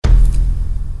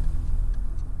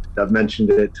I've mentioned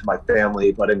it to my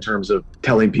family, but in terms of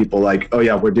telling people like, oh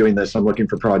yeah, we're doing this, I'm looking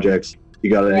for projects,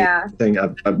 you got anything?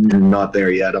 I'm not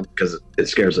there yet because it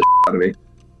scares the shit out of me.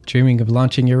 Dreaming of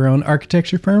launching your own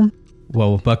architecture firm?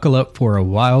 Well, buckle up for a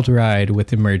wild ride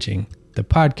with Emerging, the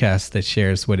podcast that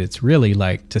shares what it's really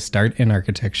like to start an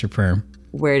architecture firm.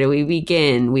 Where do we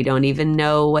begin? We don't even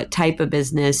know what type of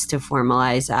business to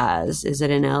formalize as. Is it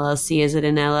an LLC? Is it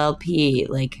an LLP?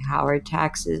 Like, how are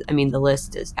taxes? I mean, the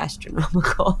list is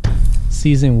astronomical.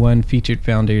 Season 1 featured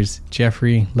founders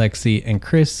Jeffrey, Lexi, and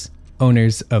Chris,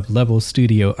 owners of Level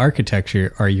Studio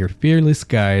Architecture, are your fearless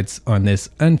guides on this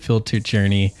unfiltered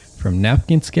journey from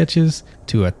napkin sketches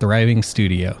to a thriving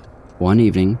studio. One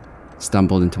evening,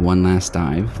 stumbled into one last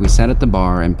dive, we sat at the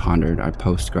bar and pondered our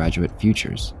postgraduate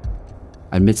futures.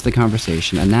 Amidst the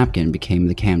conversation, a napkin became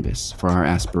the canvas for our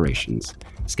aspirations,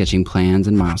 sketching plans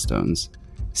and milestones,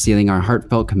 sealing our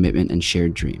heartfelt commitment and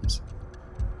shared dreams.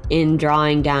 In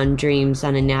drawing down dreams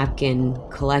on a napkin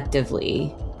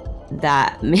collectively,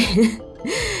 that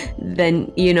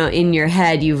then, you know, in your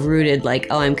head, you've rooted like,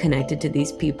 oh, I'm connected to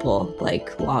these people,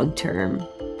 like long term.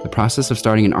 The process of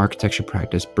starting an architecture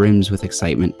practice brims with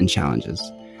excitement and challenges,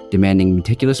 demanding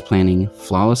meticulous planning,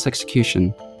 flawless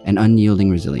execution, and unyielding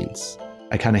resilience.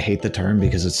 I kind of hate the term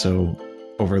because it's so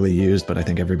overly used, but I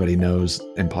think everybody knows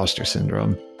imposter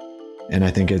syndrome. And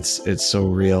I think it's so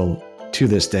real to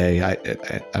this day. I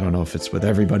don't know if it's with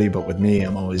everybody, but with me,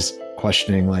 I'm always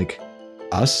questioning like,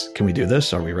 us, can we do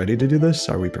this? Are we ready to do this?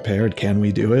 Are we prepared? Can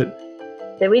we do it?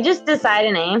 Did we just decide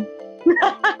a name?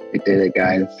 We did it,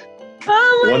 guys.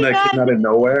 Oh my One that God. came out of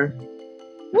nowhere.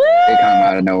 Woo! It came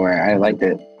out of nowhere. I liked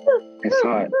it. I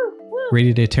saw it.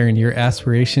 Ready to turn your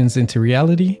aspirations into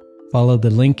reality? Follow the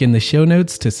link in the show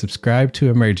notes to subscribe to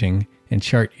Emerging and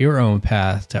chart your own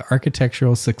path to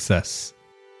architectural success.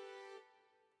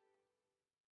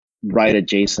 Right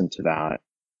adjacent to that,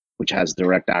 which has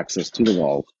direct access to the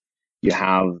vault, you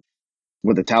have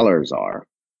where the tellers are.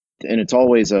 And it's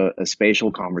always a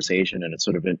spatial conversation, and it's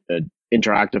sort of an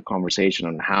interactive conversation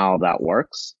on how that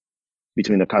works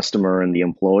between the customer and the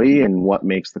employee, and what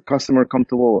makes the customer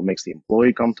comfortable, what makes the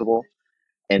employee comfortable,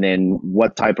 and then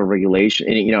what type of regulation,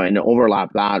 and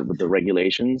overlap that with the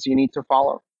regulations you need to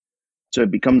follow. So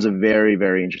it becomes a very,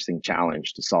 very interesting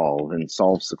challenge to solve, and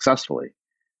solve successfully.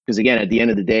 Because again, at the end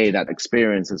of the day, that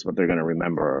experience is what they're going to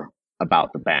remember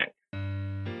about the bank.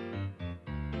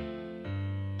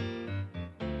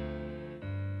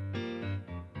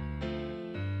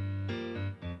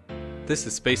 This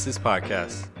is Spaces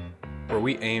Podcast, where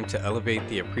we aim to elevate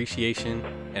the appreciation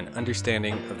and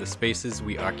understanding of the spaces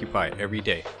we occupy every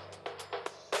day.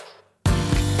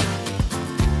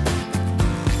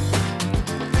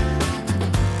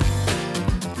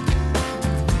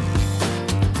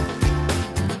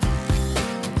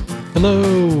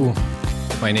 Hello,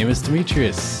 my name is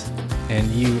Demetrius, and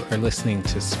you are listening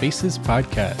to Spaces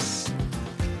Podcast.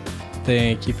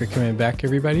 Thank you for coming back,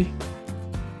 everybody.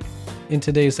 In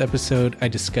today's episode, I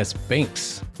discuss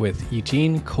banks with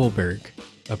Eugene Kohlberg,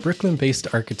 a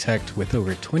Brooklyn-based architect with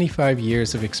over 25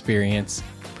 years of experience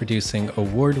producing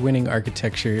award-winning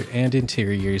architecture and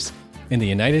interiors in the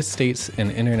United States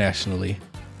and internationally.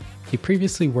 He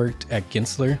previously worked at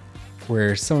Gensler,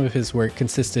 where some of his work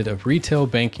consisted of retail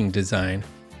banking design,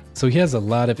 so he has a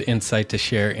lot of insight to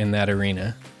share in that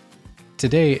arena.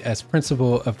 Today, as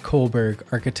principal of Kohlberg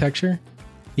Architecture,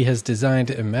 he has designed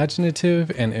imaginative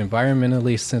and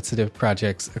environmentally sensitive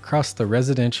projects across the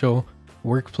residential,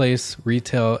 workplace,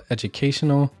 retail,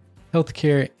 educational,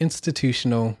 healthcare,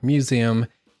 institutional, museum,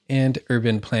 and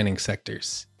urban planning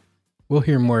sectors. We'll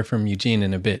hear more from Eugene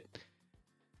in a bit.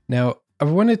 Now,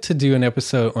 I've wanted to do an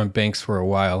episode on banks for a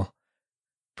while.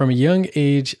 From a young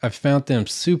age, I've found them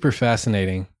super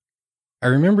fascinating. I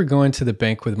remember going to the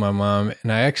bank with my mom,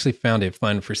 and I actually found it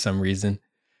fun for some reason.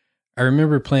 I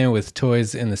remember playing with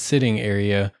toys in the sitting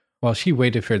area while she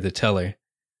waited for the teller.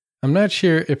 I'm not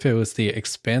sure if it was the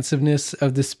expansiveness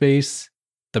of the space,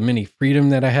 the mini freedom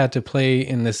that I had to play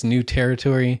in this new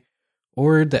territory,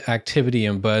 or the activity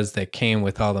and buzz that came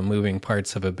with all the moving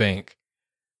parts of a bank.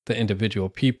 The individual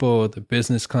people, the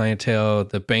business clientele,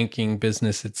 the banking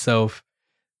business itself,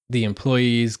 the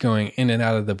employees going in and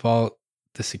out of the vault,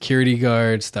 the security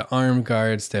guards, the armed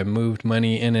guards that moved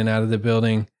money in and out of the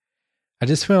building. I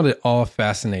just found it all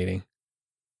fascinating.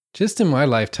 Just in my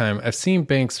lifetime, I've seen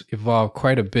banks evolve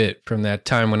quite a bit from that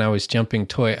time when I was jumping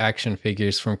toy action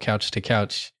figures from couch to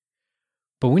couch.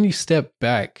 But when you step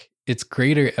back, its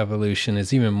greater evolution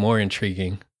is even more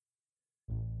intriguing.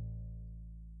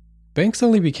 Banks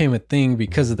only became a thing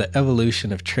because of the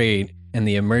evolution of trade and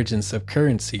the emergence of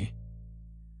currency.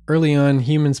 Early on,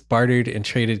 humans bartered and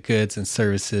traded goods and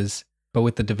services, But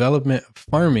with the development of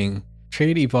farming,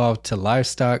 trade evolved to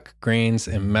livestock, grains,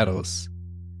 and metals.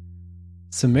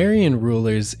 Sumerian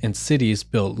rulers and cities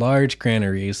built large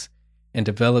granaries and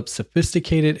developed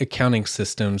sophisticated accounting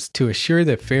systems to assure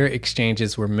that fair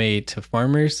exchanges were made to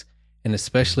farmers and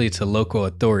especially to local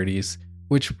authorities,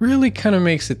 which really kind of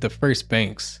makes it the first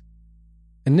banks.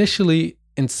 Initially,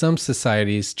 in some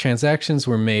societies, transactions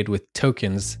were made with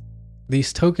tokens.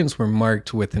 These tokens were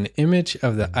marked with an image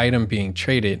of the item being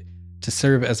traded to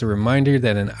serve as a reminder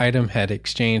that an item had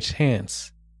exchanged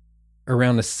hands.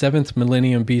 Around the 7th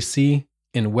millennium BC,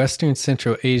 in Western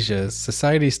Central Asia,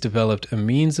 societies developed a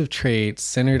means of trade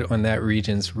centered on that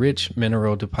region's rich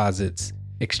mineral deposits,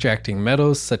 extracting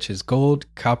metals such as gold,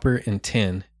 copper, and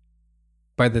tin.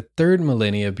 By the 3rd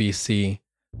millennia BC,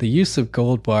 the use of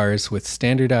gold bars with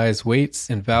standardized weights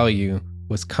and value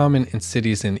was common in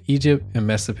cities in Egypt and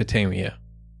Mesopotamia.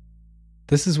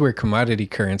 This is where commodity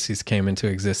currencies came into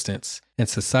existence, and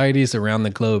societies around the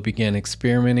globe began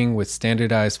experimenting with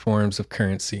standardized forms of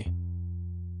currency.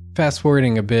 Fast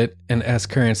forwarding a bit, and as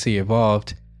currency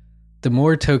evolved, the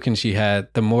more tokens you had,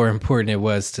 the more important it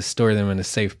was to store them in a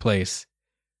safe place.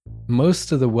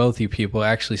 Most of the wealthy people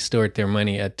actually stored their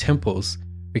money at temples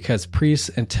because priests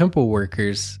and temple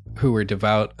workers who were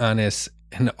devout, honest,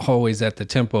 and always at the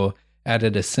temple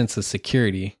added a sense of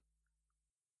security.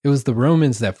 It was the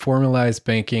Romans that formalized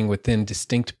banking within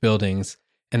distinct buildings,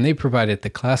 and they provided the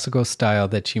classical style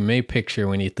that you may picture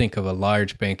when you think of a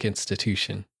large bank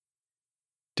institution.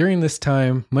 During this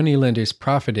time, moneylenders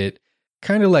profited,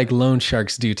 kind of like loan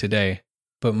sharks do today,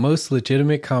 but most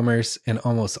legitimate commerce and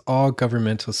almost all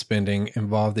governmental spending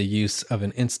involved the use of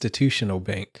an institutional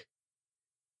bank.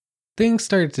 Things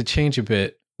started to change a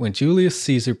bit when Julius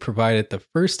Caesar provided the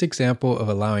first example of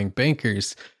allowing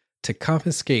bankers to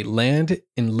confiscate land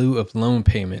in lieu of loan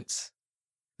payments.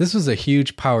 This was a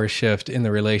huge power shift in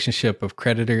the relationship of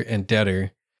creditor and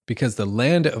debtor because the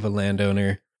land of a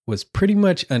landowner was pretty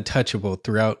much untouchable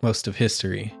throughout most of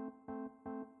history.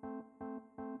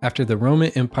 After the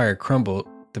Roman Empire crumbled,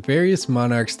 the various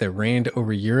monarchs that reigned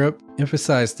over Europe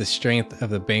emphasized the strength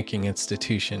of the banking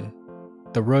institution.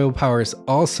 The royal powers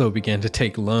also began to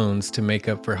take loans to make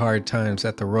up for hard times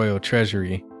at the royal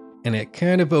treasury, and it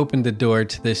kind of opened the door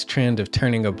to this trend of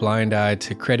turning a blind eye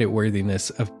to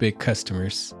creditworthiness of big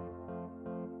customers.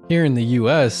 Here in the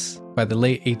US, by the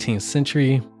late 18th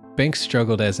century, banks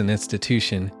struggled as an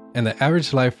institution, and the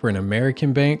average life for an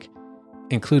American bank,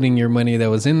 including your money that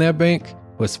was in that bank,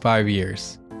 was 5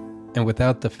 years. And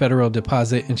without the Federal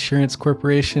Deposit Insurance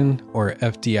Corporation, or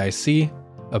FDIC,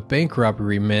 a bank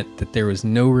robbery meant that there was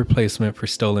no replacement for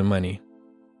stolen money.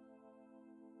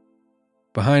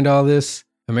 Behind all this,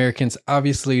 Americans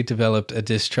obviously developed a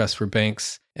distrust for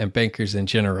banks and bankers in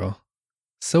general.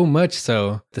 So much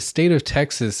so, the state of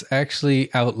Texas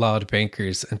actually outlawed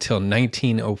bankers until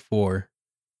 1904.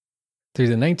 Through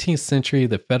the 19th century,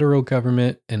 the federal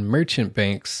government and merchant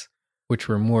banks, which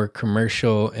were more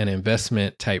commercial and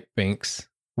investment type banks,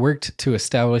 worked to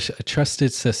establish a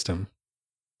trusted system.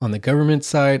 On the government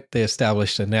side, they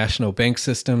established a national bank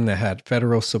system that had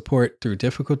federal support through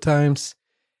difficult times,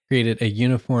 created a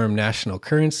uniform national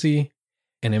currency,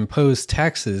 and imposed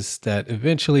taxes that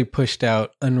eventually pushed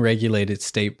out unregulated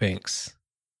state banks.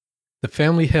 The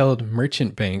family-held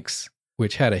merchant banks,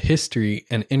 which had a history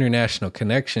and international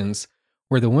connections,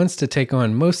 were the ones to take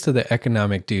on most of the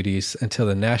economic duties until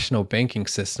the national banking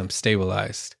system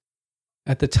stabilized.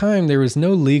 At the time, there was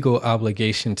no legal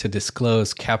obligation to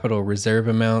disclose capital reserve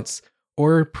amounts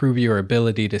or prove your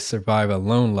ability to survive a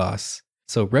loan loss,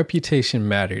 so reputation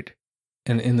mattered.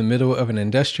 And in the middle of an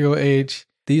industrial age,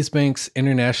 these banks'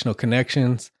 international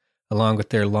connections, along with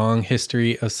their long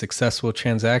history of successful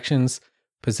transactions,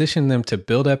 positioned them to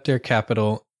build up their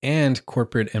capital and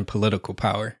corporate and political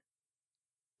power.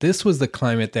 This was the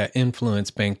climate that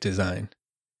influenced bank design.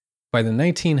 By the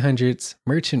 1900s,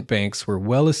 merchant banks were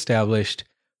well established,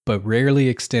 but rarely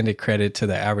extended credit to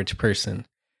the average person.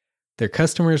 Their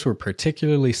customers were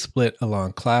particularly split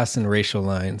along class and racial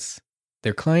lines.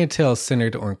 Their clientele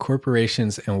centered on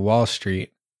corporations and Wall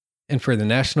Street. And for the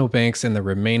national banks and the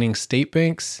remaining state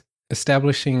banks,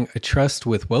 establishing a trust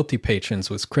with wealthy patrons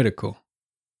was critical.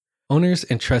 Owners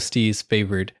and trustees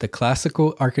favored the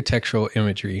classical architectural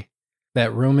imagery,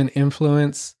 that Roman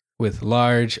influence, with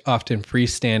large, often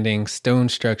freestanding stone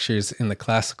structures in the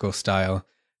classical style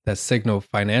that signal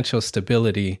financial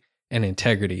stability and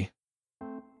integrity.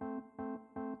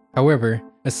 However,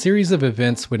 a series of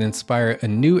events would inspire a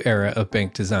new era of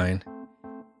bank design.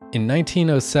 In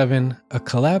 1907, a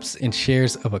collapse in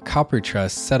shares of a copper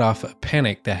trust set off a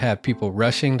panic that had people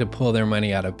rushing to pull their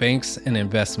money out of banks and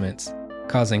investments,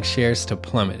 causing shares to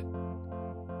plummet.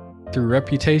 Through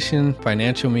reputation,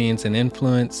 financial means, and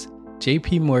influence,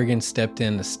 JP Morgan stepped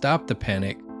in to stop the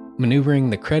panic, maneuvering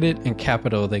the credit and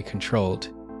capital they controlled,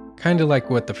 kind of like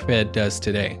what the Fed does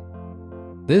today.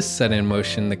 This set in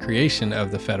motion the creation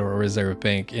of the Federal Reserve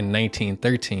Bank in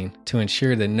 1913 to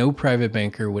ensure that no private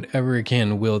banker would ever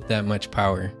again wield that much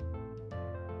power.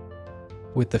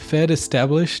 With the Fed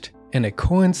established and a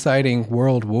coinciding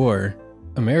world war,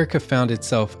 America found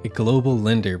itself a global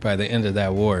lender by the end of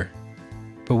that war.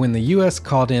 But when the US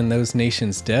called in those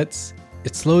nations' debts,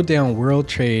 it slowed down world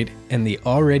trade, and the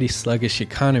already sluggish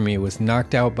economy was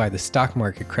knocked out by the stock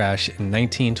market crash in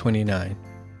 1929.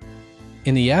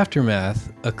 In the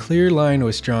aftermath, a clear line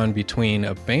was drawn between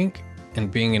a bank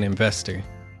and being an investor.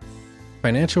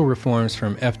 Financial reforms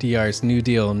from FDR's New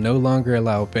Deal no longer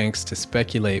allow banks to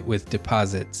speculate with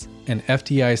deposits, and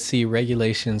FDIC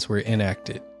regulations were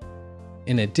enacted.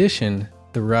 In addition,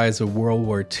 the rise of World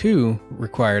War II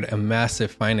required a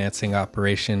massive financing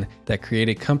operation that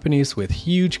created companies with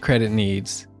huge credit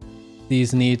needs.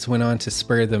 These needs went on to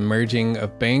spur the merging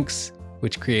of banks,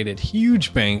 which created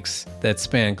huge banks that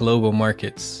span global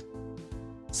markets.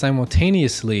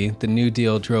 Simultaneously, the New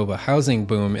Deal drove a housing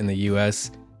boom in the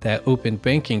US that opened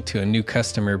banking to a new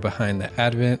customer behind the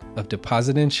advent of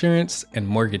deposit insurance and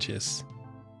mortgages.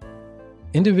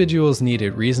 Individuals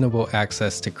needed reasonable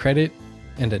access to credit,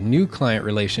 and a new client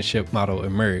relationship model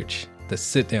emerged, the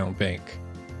sit-down bank.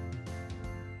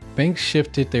 Banks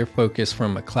shifted their focus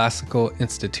from a classical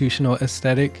institutional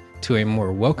aesthetic to a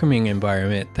more welcoming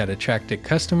environment that attracted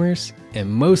customers and,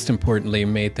 most importantly,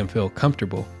 made them feel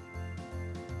comfortable.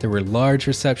 There were large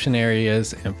reception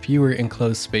areas and fewer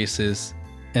enclosed spaces,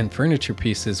 and furniture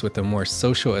pieces with a more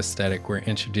social aesthetic were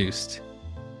introduced.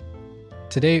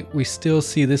 Today, we still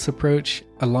see this approach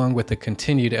along with the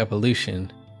continued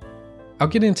evolution. I'll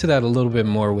get into that a little bit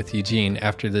more with Eugene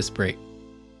after this break.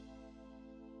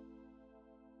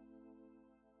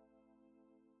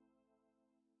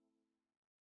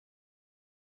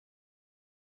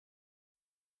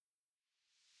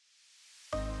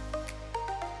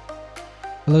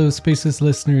 Hello, Spaces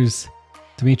listeners.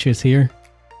 Demetrius here.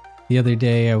 The other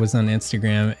day I was on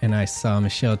Instagram and I saw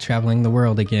Michelle traveling the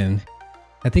world again.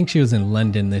 I think she was in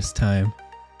London this time.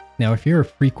 Now, if you're a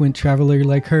frequent traveler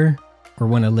like her, or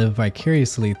want to live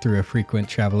vicariously through a frequent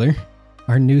traveler,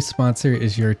 our new sponsor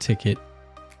is Your Ticket.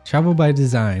 Travel by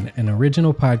Design, an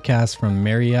original podcast from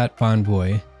Marriott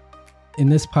Bonvoy. In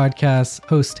this podcast,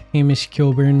 host Hamish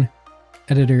Kilburn,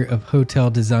 editor of Hotel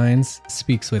Designs,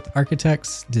 speaks with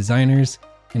architects, designers,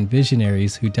 and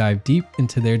visionaries who dive deep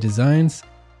into their designs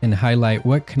and highlight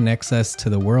what connects us to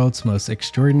the world's most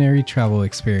extraordinary travel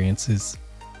experiences.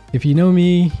 If you know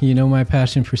me, you know my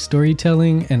passion for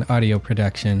storytelling and audio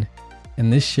production,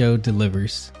 and this show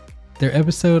delivers. Their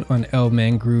episode on El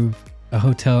Mangrove, a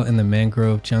hotel in the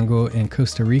mangrove jungle in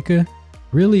Costa Rica,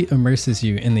 really immerses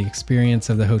you in the experience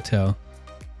of the hotel.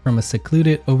 From a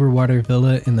secluded overwater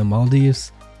villa in the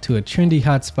Maldives to a trendy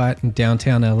hotspot in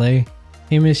downtown LA,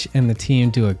 Hamish and the team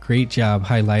do a great job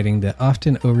highlighting the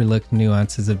often overlooked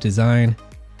nuances of design,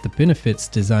 the benefits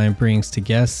design brings to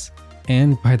guests,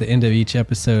 and by the end of each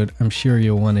episode, I'm sure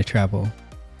you'll want to travel.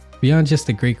 Beyond just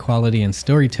the great quality and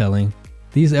storytelling,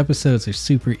 these episodes are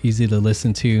super easy to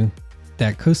listen to.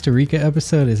 That Costa Rica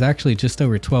episode is actually just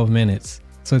over 12 minutes,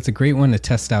 so it's a great one to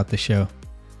test out the show.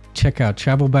 Check out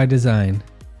Travel by Design.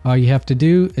 All you have to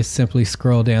do is simply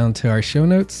scroll down to our show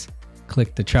notes,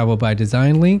 click the Travel by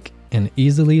Design link, and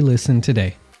easily listen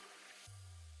today.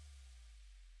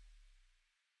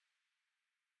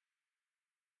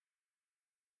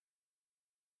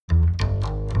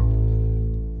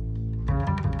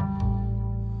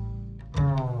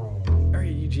 All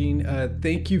right, Eugene,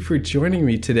 thank you for joining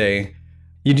me today.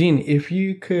 Eugene, if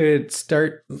you could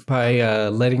start by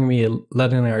letting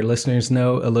our listeners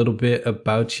know a little bit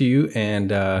about you and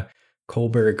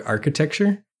Kohlberg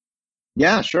Architecture.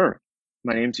 Yeah, sure.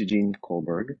 My name's Eugene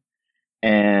Kohlberg,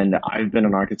 and I've been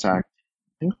an architect,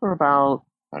 I think, for about,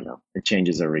 I don't know, it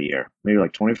changes every year, maybe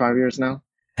like 25 years now.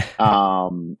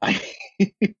 I've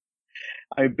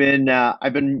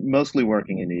been mostly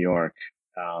working in New York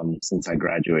since I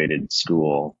graduated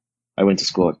school. I went to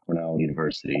school at Cornell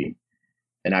University,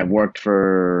 and I've worked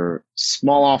for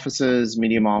small offices,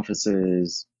 medium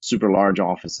offices, super large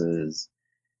offices,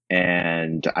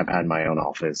 and I've had my own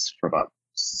office for about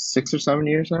 6 or 7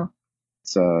 years now.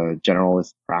 It's a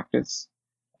generalist practice.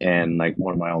 And like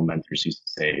one of my old mentors used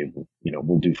to say,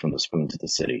 we'll do from the spoon to the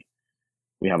city.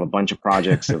 We have a bunch of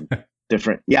projects of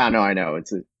different, yeah, no, I know.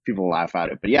 People laugh at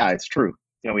it, but yeah, it's true.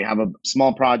 We have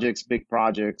small projects, big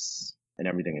projects, and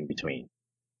everything in between,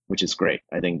 which is great.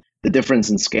 I think the difference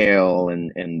in scale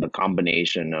and the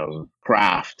combination of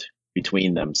craft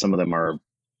between them. Some of them are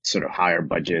sort of higher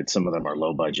budget, some of them are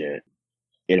low budget.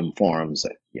 It informs,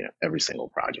 every single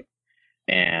project.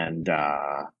 And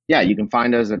yeah, you can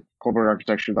find us at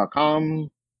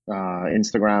KohlbergArchitecture.com.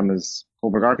 Instagram is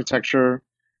Kohlberg Architecture,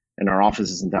 and our office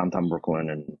is in downtown Brooklyn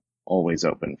and always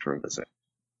open for a visit.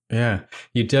 Yeah,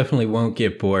 you definitely won't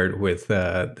get bored with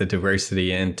the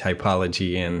diversity and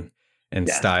typology and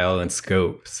Yeah. style and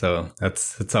scope. So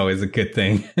that's always a good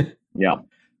thing. Yeah.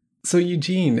 So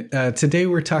Eugene, today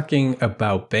we're talking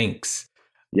about banks.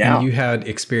 Yeah. And you had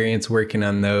experience working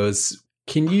on those.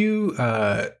 Can you,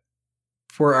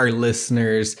 for our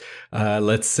listeners,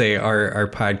 let's say our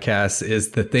podcast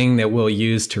is the thing that we'll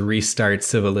use to restart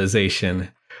civilization.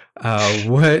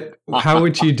 How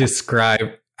would you describe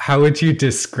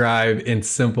in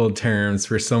simple terms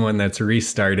for someone that's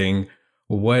restarting,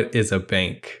 what is a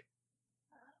bank?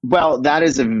 Well, that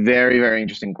is a very, very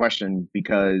interesting question,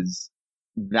 because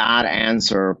that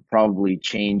answer probably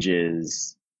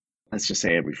changes, let's just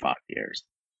say, every 5 years.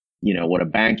 What a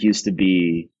bank used to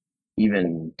be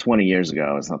even 20 years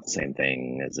ago is not the same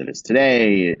thing as it is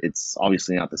today. It's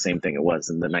obviously not the same thing it was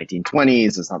in the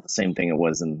 1920s. It's not the same thing it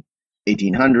was in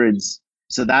 1800s.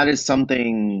 So that is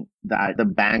something that the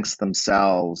banks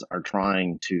themselves are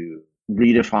trying to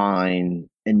redefine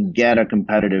and get a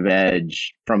competitive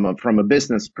edge from a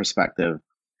business perspective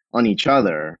on each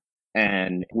other.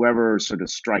 And whoever sort of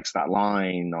strikes that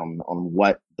line on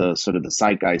what the sort of the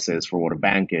zeitgeist is for what a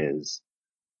bank is,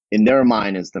 in their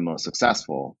mind, is the most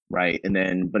successful, right?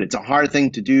 But it's a hard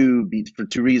thing to do for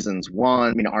two reasons.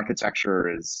 One, architecture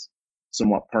is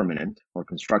somewhat permanent, or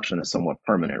construction is somewhat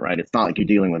permanent, right? It's not like you're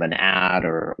dealing with an ad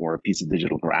or a piece of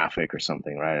digital graphic or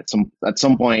something, right? At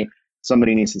some point,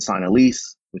 somebody needs to sign a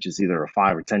lease, which is either a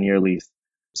 5 or 10 year lease.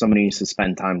 Somebody needs to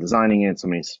spend time designing it.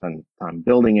 Somebody needs to spend time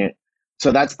building it.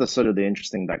 So that's the sort of the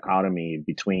interesting dichotomy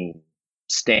between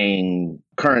staying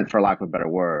current, for lack of a better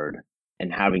word,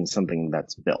 and having something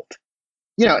that's built.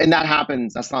 And that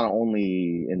happens. That's not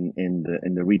only in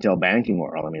the retail banking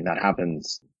world. That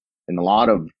happens in a lot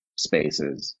of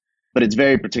spaces, but it's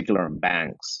very particular in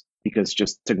banks, because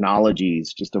just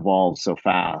technologies just evolve so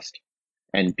fast,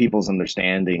 and people's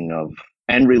understanding of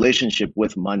and relationship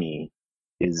with money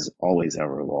is always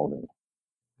ever evolving.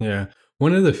 Yeah.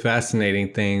 One of the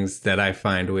fascinating things that I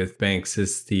find with banks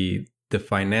is the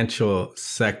financial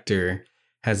sector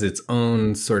has its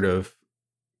own sort of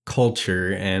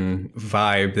culture and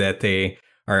vibe that they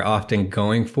are often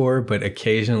going for, but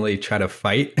occasionally try to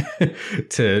fight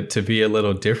to be a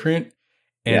little different.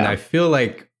 And Yeah. I feel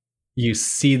like you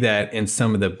see that in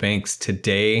some of the banks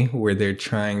today, where they're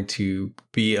trying to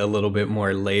be a little bit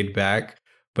more laid back,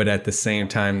 but at the same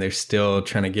time, they're still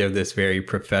trying to give this very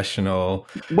professional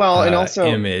and also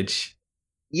image.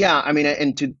 Yeah,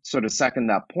 and to sort of second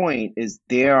that point, is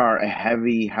they are a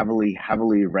heavily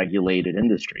regulated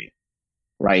industry,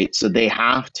 right? So they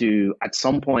have to, at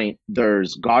some point,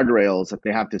 there's guardrails that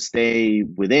they have to stay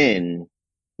within,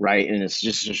 right? And it's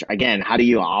just again, how do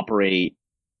you operate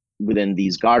within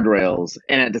these guardrails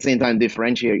and at the same time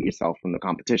differentiate yourself from the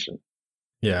competition?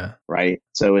 Yeah. Right.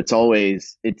 So it's a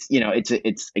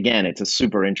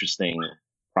super interesting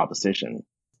proposition.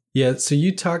 Yeah. So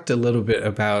you talked a little bit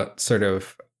about sort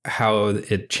of how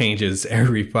it changes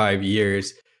every 5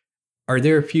 years. Are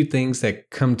there a few things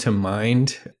that come to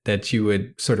mind that you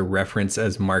would sort of reference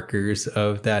as markers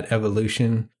of that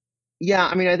evolution? Yeah.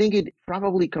 I think it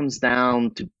probably comes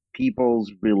down to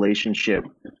people's relationship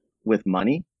with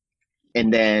money.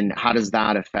 And then how does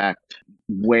that affect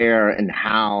where and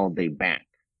how they bank?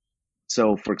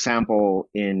 So, for example,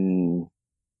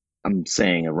 I'm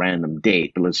saying a random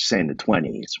date, but let's just say in the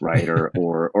 20s, right?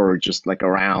 or just like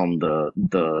around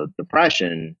the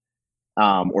Depression,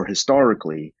 or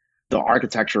historically, the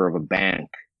architecture of a bank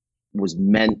was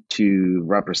meant to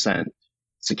represent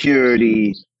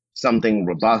security, something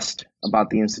robust about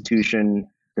the institution,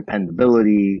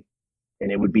 dependability,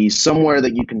 and it would be somewhere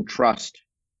that you can trust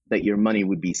that your money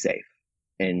would be safe.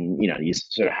 And, you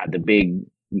sort of had the big,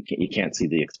 you can't see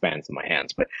the expanse in my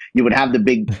hands, but you would have the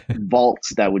big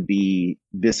vaults that would be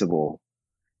visible.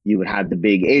 You would have the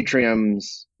big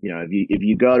atriums. If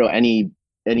you go to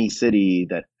any city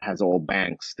that has old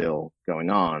banks still going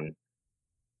on,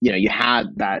 you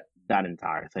had that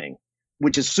entire thing,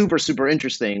 which is super, super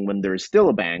interesting when there is still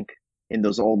a bank in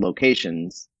those old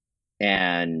locations,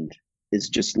 and it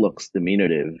just looks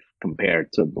diminutive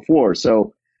compared to before.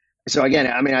 So again,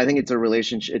 I think it's a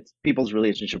relationship. It's people's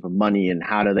relationship with money, and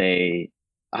how do they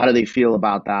feel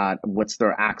about that? What's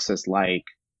their access like,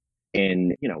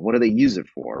 and what do they use it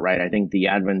for? Right. I think the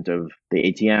advent of the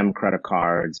ATM, credit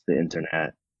cards, the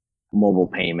internet, mobile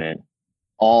payment,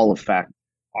 all affect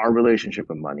our relationship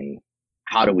with money,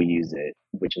 how do we use it,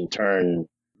 which in turn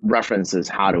references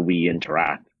how do we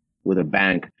interact with a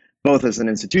bank, both as an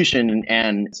institution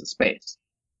and as a space.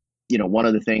 One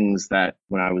of the things that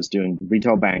when I was doing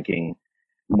retail banking,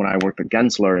 when I worked at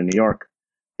Gensler in New York,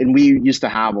 and we used to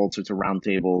have all sorts of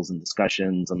roundtables and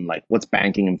discussions and like, what's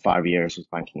banking in 5 years, what's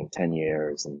banking in 10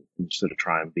 years, and sort of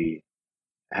try and be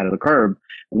ahead of the curve.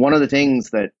 One of the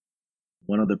things that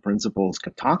one of the principals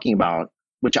kept talking about,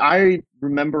 which I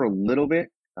remember a little bit,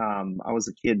 I was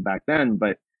a kid back then,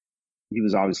 but he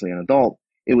was obviously an adult.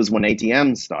 It was when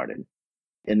ATMs started.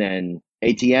 And then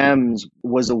ATMs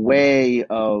was a way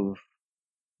of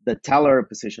the teller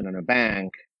position in a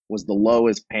bank was the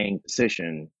lowest paying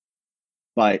position.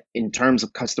 But in terms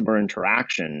of customer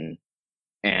interaction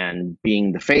and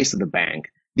being the face of the bank,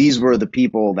 these were the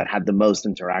people that had the most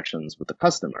interactions with the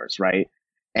customers, right?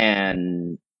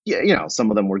 And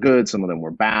some of them were good, some of them were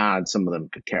bad, some of them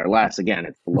could care less. Again,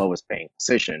 it's the lowest paying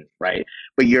position, right?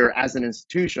 But you're, as an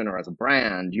institution or as a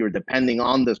brand, you're depending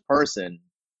on this person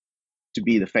to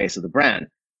be the face of the brand.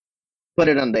 Put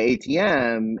it on the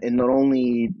ATM, and not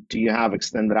only do you have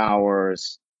extended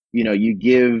hours, you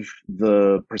give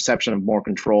the perception of more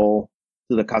control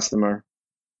to the customer.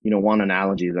 One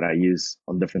analogy that I use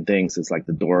on different things is like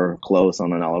the door close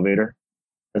on an elevator.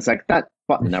 It's like that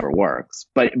button never works,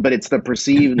 but it's the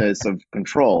perceivedness of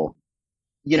control,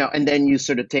 and then you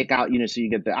sort of take out, so you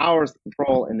get the hours of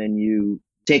control, and then you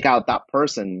take out that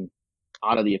person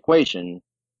out of the equation.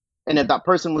 And if that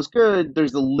person was good,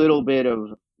 there's a little bit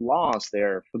of loss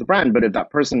there for the brand. But if that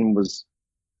person was,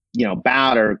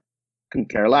 bad or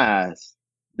couldn't care less,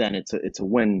 then it's a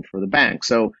win for the bank.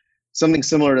 So something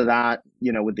similar to that,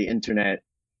 with the internet,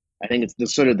 I think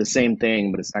it's sort of the same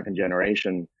thing, but a second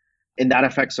generation. And that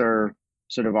affects our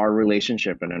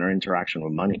relationship and our interaction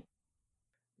with money.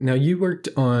 Now, you worked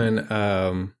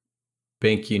on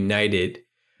Bank United.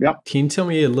 Yep. Can you tell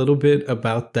me a little bit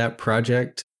about that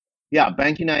project? Yeah,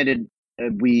 Bank United,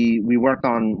 we worked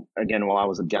on, again, while I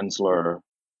was at Gensler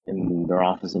in their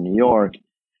office in New York,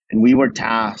 and we were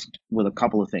tasked with a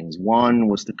couple of things. One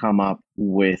was to come up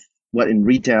with what in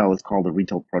retail is called a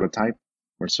retail prototype,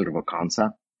 or sort of a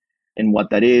concept. And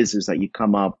what that is that you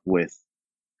come up with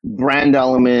brand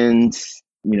elements,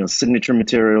 signature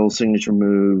materials, signature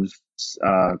moves,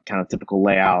 kind of typical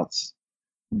layouts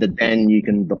that then you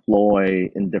can deploy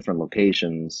in different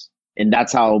locations. And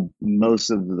that's how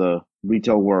most of the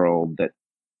retail world that,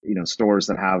 stores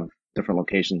that have different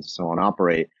locations and so on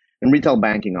operate. And retail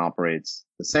banking operates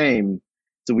the same.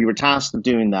 So we were tasked with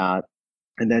doing that.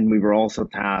 And then we were also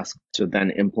tasked to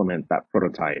then implement that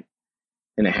prototype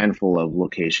in a handful of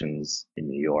locations in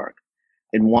New York.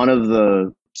 And one of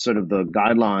the sort of the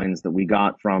guidelines that we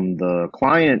got from the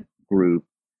client group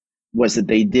was that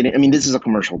they didn't, this is a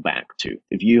commercial bank too.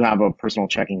 If you have a personal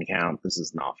checking account, this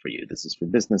is not for you. This is for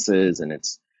businesses, and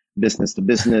it's business to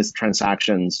business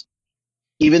transactions.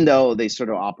 Even though they sort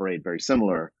of operate very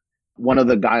similar, one of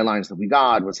the guidelines that we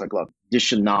got was like, look, this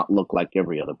should not look like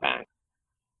every other bank.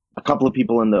 A couple of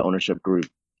people in the ownership group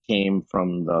came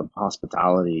from the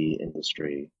hospitality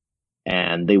industry,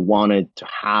 and they wanted to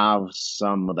have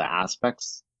some of the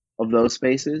aspects of those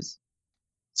spaces.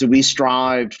 So we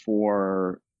strived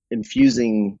for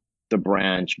infusing the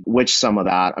branch with some of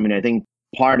that. I think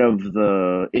part of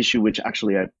the issue, which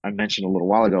actually I mentioned a little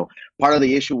while ago, part of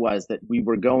the issue was that we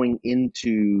were going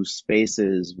into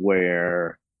spaces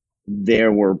where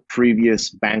there were previous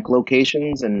bank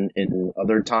locations and in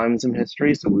other times in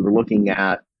history. So we were looking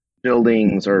at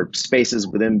buildings or spaces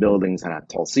within buildings that had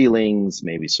tall ceilings,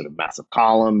 maybe sort of massive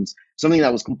columns, something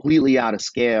that was completely out of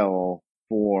scale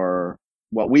for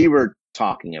what we were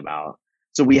talking about.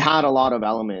 So we had a lot of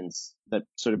elements that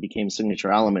sort of became signature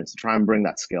elements to try and bring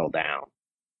that scale down,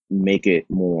 make it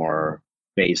more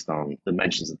based on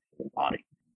dimensions of the body.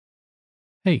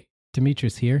 Hey,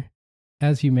 Demetrius here.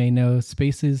 As you may know,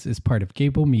 Spaces is part of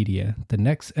Gable Media, the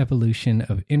next evolution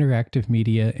of interactive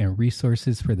media and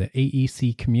resources for the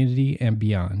AEC community and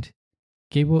beyond.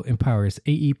 Gable empowers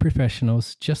AE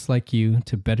professionals just like you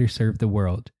to better serve the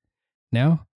world.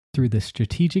 Now, through the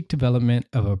strategic development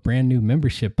of a brand new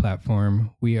membership platform,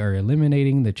 we are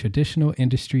eliminating the traditional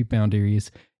industry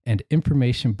boundaries and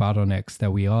information bottlenecks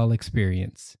that we all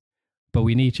experience. But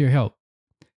we need your help.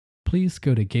 Please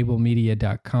go to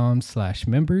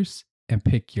gablemedia.com/members and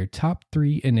pick your top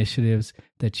 3 initiatives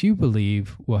that you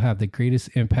believe will have the greatest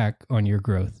impact on your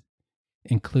growth,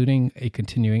 including a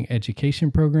continuing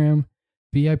education program,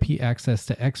 VIP access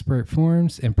to expert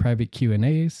forums and private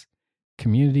Q&As,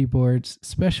 community boards,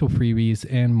 special freebies,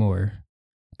 and more.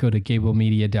 Go to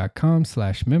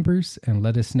gablemedia.com/members and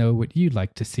let us know what you'd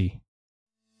like to see.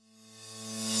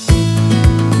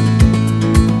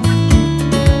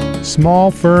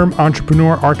 Small firm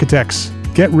entrepreneur architects.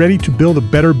 Get ready to build a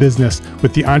better business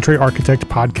with the Entree Architect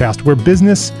podcast, where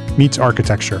business meets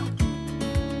architecture.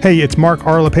 Hey, it's Mark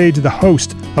R. LePage, the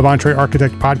host of Entree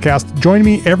Architect podcast. Join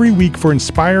me every week for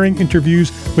inspiring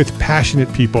interviews with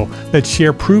passionate people that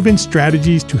share proven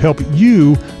strategies to help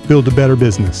you build a better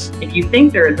business. If you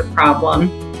think there is a problem,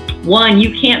 one,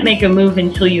 you can't make a move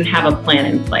until you have a plan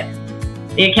in place.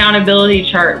 The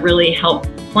accountability chart really helps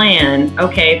plan,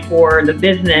 okay, for the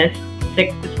business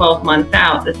 6 to 12 months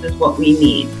out, this is what we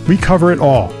need. We cover it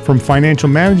all, from financial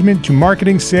management to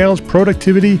marketing, sales,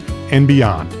 productivity, and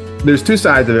beyond. There's two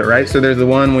sides of it, right? So there's the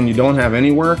one when you don't have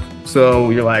any work. So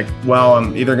you're like, well,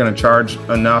 I'm either going to charge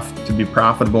enough to be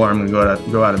profitable or I'm going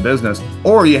to go out of business.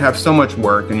 Or you have so much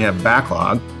work and you have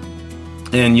backlog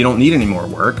and you don't need any more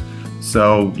work.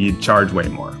 So you charge way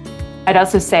more. I'd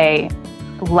also say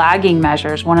lagging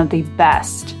measures, one of the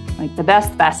best, like the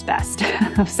best.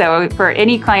 So for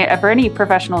any client, for any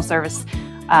professional service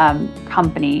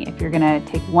company, if you're going to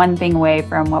take one thing away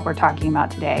from what we're talking about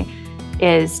today,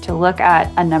 is to look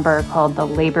at a number called the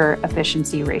labor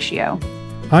efficiency ratio.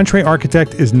 Entree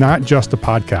Architect is not just a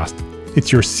podcast.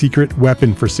 It's your secret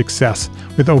weapon for success.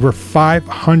 With over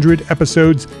 500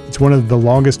 episodes, it's one of the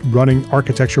longest running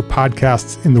architecture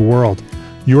podcasts in the world.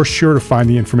 You're sure to find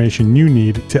the information you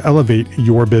need to elevate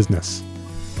your business.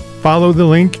 Follow the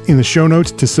link in the show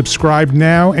notes to subscribe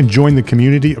now and join the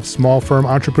community of small firm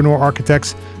entrepreneur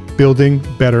architects building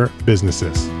better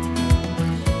businesses.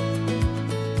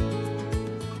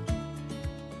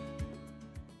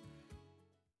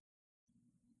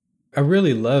 I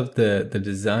really love the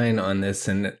design on this,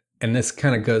 and this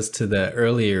kind of goes to the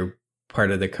earlier part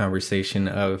of the conversation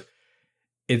of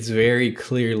it's very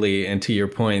clearly, and to your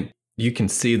point, you can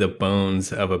see the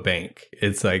bones of a bank.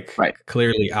 It's like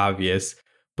clearly obvious,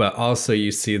 but also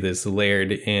you see this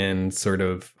layered in sort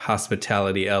of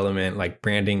hospitality element, like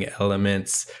branding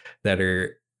elements that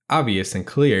are obvious and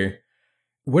clear.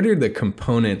 What are the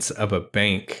components of a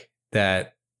bank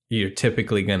that you're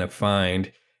typically going to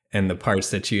find, and the parts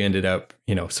that you ended up,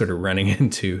 sort of running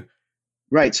into?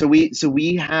 Right. So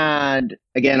we had,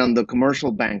 again, on the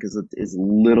commercial bank is a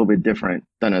little bit different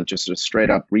than just a straight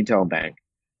up retail bank.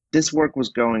 This work was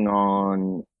going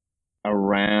on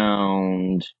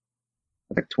around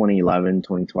like 2011,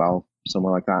 2012,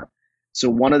 somewhere like that. So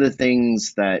one of the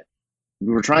things that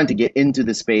we were trying to get into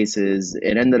the spaces,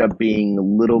 it ended up being a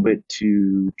little bit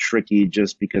too tricky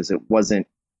just because it wasn't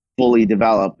fully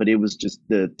developed, but it was just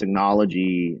the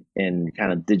technology and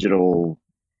kind of digital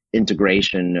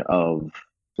integration of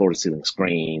floor to ceiling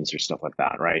screens or stuff like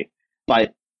that, right?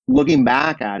 But looking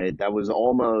back at it, that was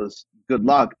almost good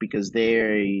luck because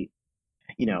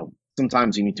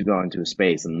sometimes you need to go into a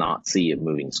space and not see a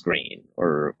moving screen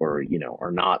or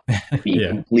not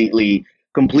be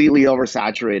completely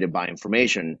oversaturated by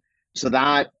information. So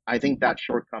that, I think that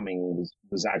shortcoming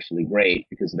was actually great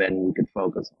because then we could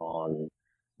focus on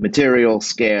material,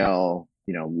 scale,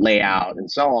 layout, and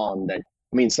so on.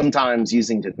 Sometimes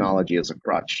using technology as a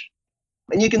crutch.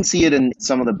 And you can see it in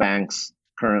some of the banks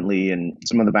currently and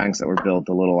some of the banks that were built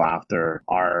a little after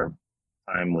our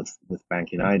time with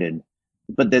Bank United.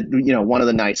 But one of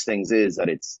the nice things is that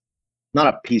it's not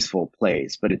a peaceful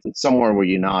place, but it's somewhere where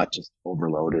you're not just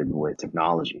overloaded with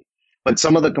technology. But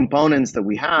some of the components that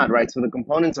we had, right? So the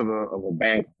components of a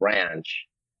bank branch,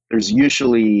 there's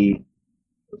usually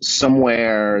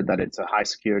somewhere that it's a high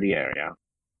security area.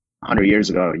 100 years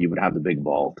ago, you would have the big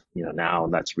vault. Now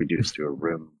that's reduced to a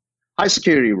room, high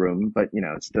security room, but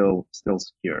it's still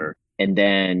secure. And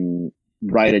then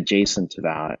right adjacent to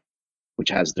that, which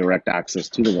has direct access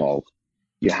to the vault,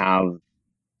 you have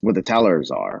where the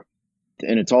tellers are.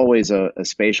 And it's always a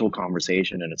spatial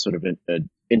conversation, and it's sort of an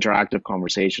interactive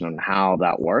conversation on how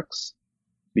that works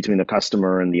between the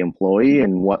customer and the employee,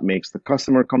 and what makes the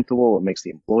customer comfortable, what makes the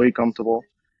employee comfortable.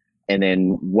 And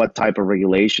then what type of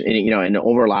regulation, and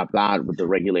overlap that with the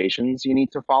regulations you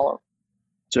need to follow.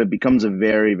 So it becomes a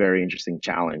very, very interesting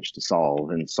challenge to solve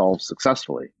and solve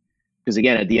successfully. Because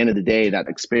again, at the end of the day, that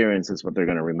experience is what they're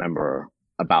going to remember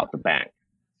about the bank.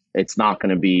 It's not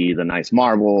going to be the nice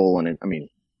marble, and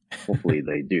hopefully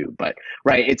they do, but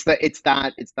right, it's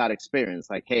that experience.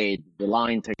 Like, hey, the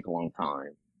line take a long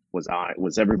time.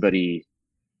 Was everybody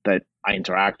that I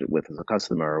interacted with as a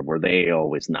customer, were they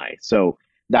always nice? So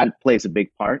that plays a big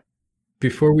part.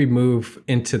 Before we move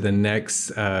into the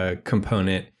next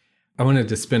component, I wanted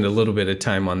to spend a little bit of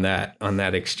time on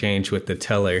that exchange with the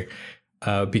teller,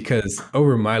 because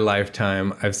over my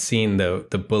lifetime, I've seen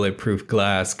the bulletproof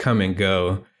glass come and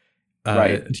go.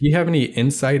 Right. Do you have any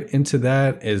insight into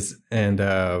that?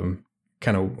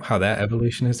 Kind of how that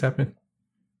evolution has happened?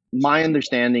 my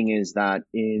understanding is that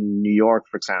in New York,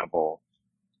 for example,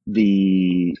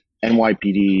 the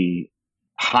NYPD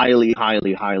highly,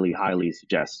 highly, highly, highly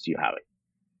suggests you have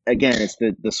it. Again, it's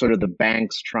the sort of the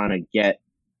banks trying to get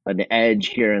an edge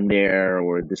here and there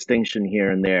or a distinction here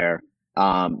and there.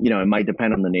 It might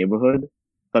depend on the neighborhood,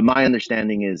 but my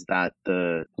understanding is that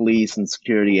the police and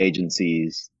security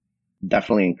agencies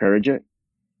definitely encourage it.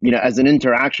 As an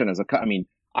interaction,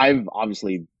 I've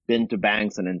obviously been to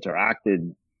banks and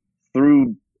interacted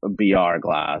through a VR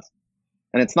glass,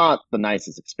 and it's not the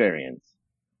nicest experience.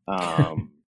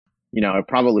 It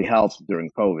probably helped during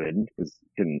COVID because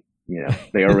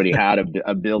they already had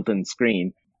a built-in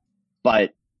screen.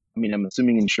 But I'm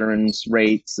assuming insurance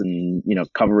rates and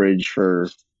coverage for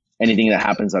anything that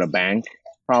happens at a bank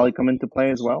probably come into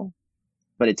play as well.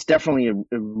 But it's definitely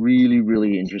a really,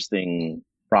 really interesting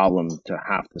problem to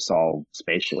have to solve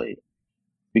spatially,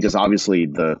 because obviously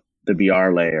the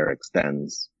VR layer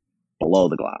extends below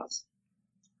the glass,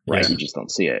 right? You just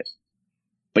don't see it.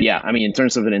 But yeah, in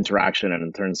terms of an interaction and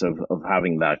in terms of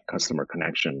having that customer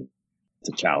connection, it's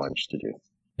a challenge to do.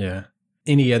 Yeah.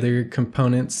 Any other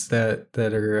components that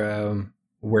are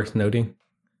worth noting?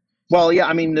 Well,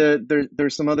 yeah,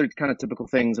 there's some other kind of typical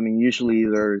things. Usually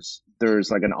there's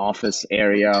like an office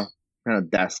area, kind of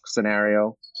desk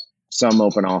scenario, some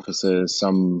open offices,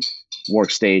 some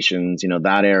workstations.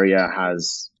 That area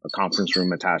has a conference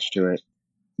room attached to it.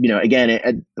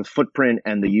 Again, the footprint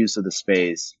and the use of the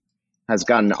space has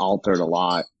gotten altered a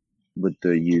lot with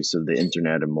the use of the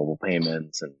internet and mobile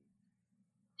payments, and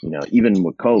even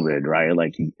with COVID, right?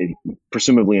 Like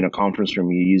presumably in a conference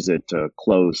room, you use it to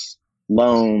close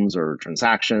loans or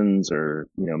transactions or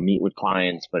meet with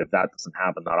clients. But if that doesn't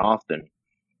happen that often,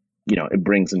 it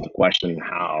brings into question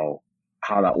how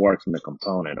that works in the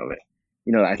component of it.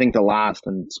 I think the last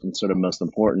and sort of most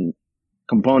important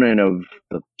component of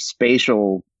the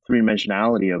spatial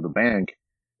three-dimensionality of the bank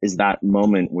is that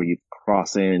moment where you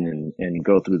cross in and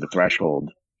go through the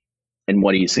threshold. And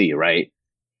what do you see, right?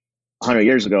 100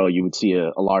 years ago, you would see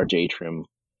a large atrium,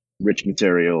 rich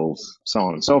materials, so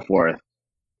on and so forth.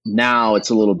 Now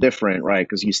it's a little different, right?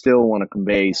 Because you still want to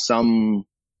convey some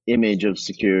image of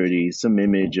security, some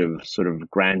image of sort of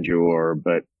grandeur,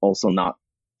 but also not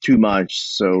too much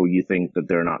so you think that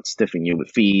they're not stiffing you with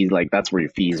fees. Like that's where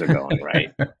your fees are going,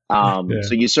 right?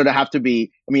 So you sort of have to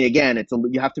be, again,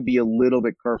 you have to be a little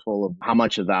bit careful of how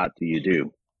much of that do you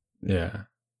do. Yeah.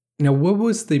 Now, what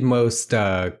was the most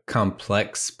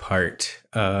complex part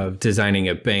of designing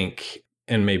a bank?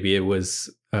 And maybe it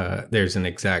was, there's an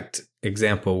exact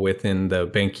example within the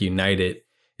Bank United.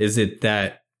 Is it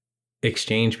that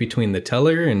exchange between the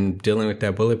teller and dealing with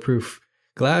that bulletproof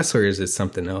glass, or is it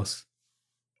something else?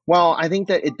 Well, I think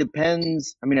that it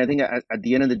depends. I think at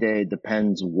the end of the day, it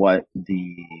depends what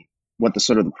the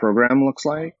sort of the program looks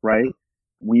like, right?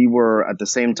 We were, at the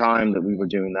same time that we were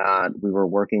doing that, we were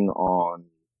working on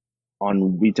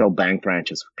retail bank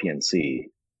branches for PNC.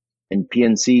 And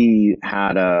PNC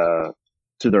had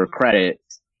to their credit,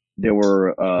 they were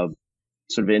a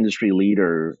sort of industry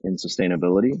leader in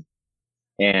sustainability.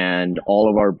 And all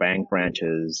of our bank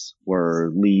branches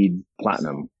were LEED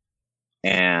Platinum.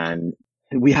 And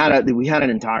we had an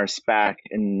entire spec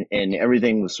and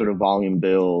everything was sort of volume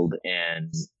build.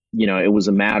 And, it was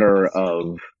a matter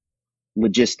of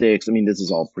logistics. This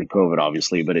is all pre-COVID,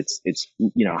 obviously, but it's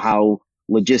how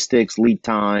logistics, lead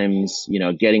times,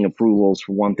 getting approvals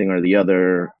for one thing or the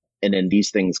other, and then these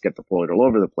things get deployed all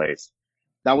over the place.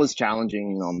 That was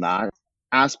challenging on that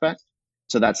aspect.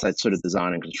 So that's that sort of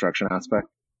design and construction aspect.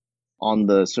 On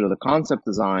the sort of the concept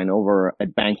design over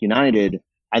at Bank United,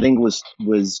 I think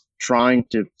was trying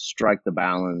to strike the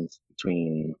balance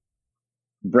between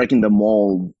breaking the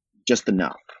mold just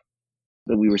enough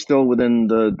that we were still within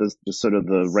the sort of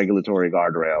the regulatory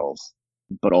guardrails,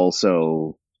 but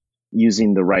also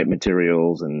using the right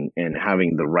materials and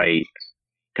having the right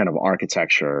kind of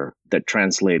architecture that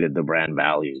translated the brand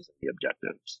values and the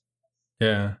objectives.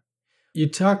 Yeah. You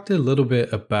talked a little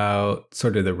bit about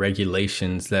sort of the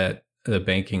regulations that the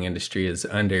banking industry is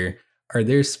under. Are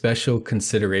there special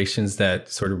considerations that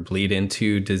sort of bleed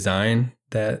into design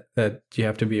that you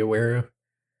have to be aware of?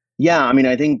 Yeah,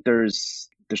 I think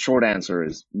the short answer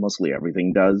is mostly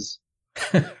everything does.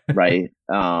 Right?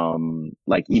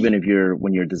 Like even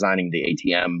when you're designing the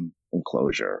ATM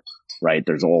enclosure, right?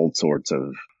 There's all sorts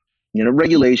of,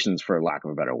 regulations, for lack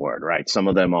of a better word, right? Some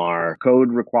of them are code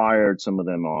required. Some of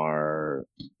them are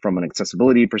from an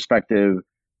accessibility perspective.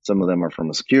 Some of them are from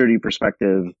a security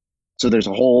perspective. So there's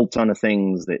a whole ton of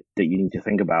things that you need to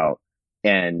think about.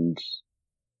 And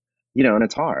and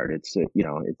it's hard. It's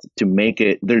it's to make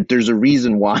it there's a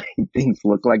reason why things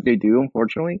look like they do,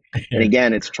 unfortunately. And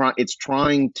again, it's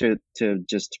trying to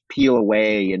just peel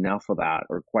away enough of that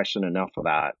or question enough of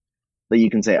that you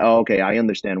can say, oh, okay, I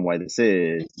understand why this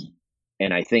is,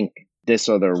 and I think this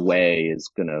other way is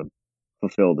going to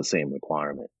fulfill the same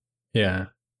requirement. Yeah.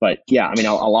 But yeah, I mean,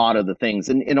 a lot of the things,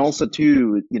 and also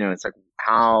too, it's like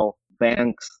how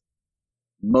banks,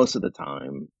 most of the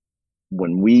time,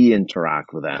 when we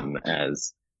interact with them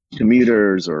as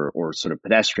commuters or sort of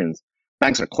pedestrians,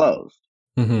 banks are closed.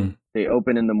 Mm-hmm. They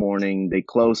open in the morning, they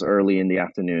close early in the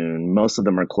afternoon. Most of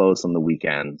them are closed on the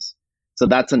weekends. So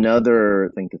that's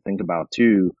another thing to think about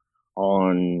too,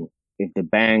 on if the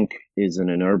bank is in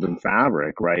an urban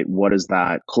fabric, right? What does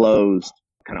that closed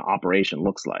kind of operation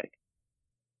looks like?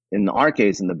 In our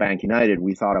case, in the Bank United,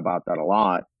 we thought about that a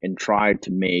lot and tried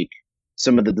to make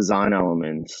some of the design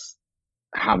elements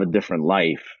have a different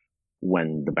life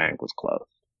when the bank was closed.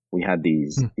 We had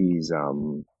these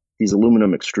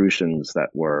aluminum extrusions that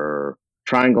were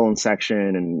triangle in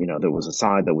section, and there was a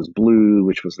side that was blue,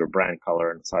 which was their brand color,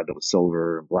 and a side that was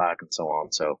silver and black and so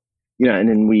on. So and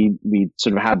then we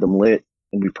sort of had them lit,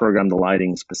 and we programmed the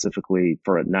lighting specifically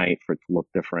for at night for it to look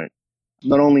different.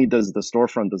 Not only does the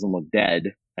storefront doesn't look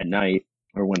dead at night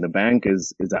or when the bank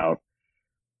is out,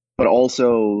 but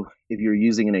also if you're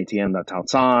using an ATM that's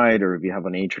outside, or if you have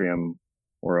an atrium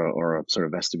or a sort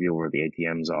of vestibule where the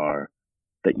ATMs are,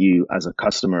 that you, as a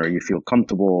customer, you feel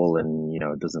comfortable, and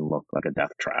it doesn't look like a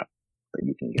death trap that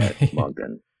you can get mugged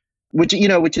in,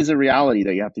 which is a reality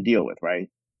that you have to deal with, right?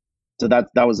 So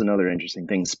that was another interesting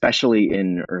thing, especially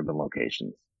in urban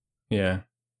locations. Yeah,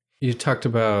 you talked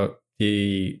about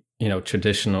the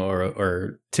traditional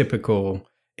or typical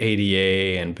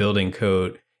ADA and building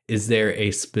code. Is there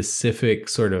a specific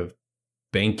sort of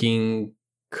banking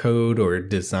code or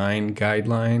design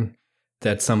guideline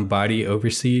that some body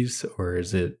oversees, or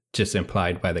is it just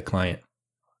implied by the client?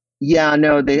 Yeah,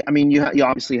 no, you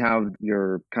obviously have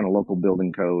your kind of local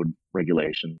building code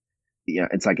regulation. Yeah,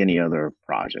 it's like any other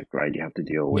project, right? You have to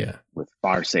deal with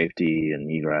fire safety and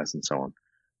egress and so on.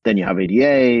 Then you have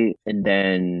ADA, and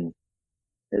then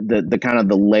the kind of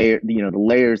the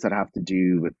layers that have to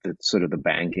do with the sort of the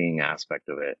banking aspect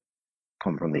of it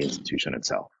come from the institution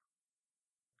itself.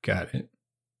 Got it.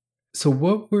 So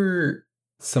what were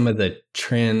some of the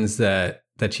trends that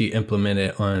you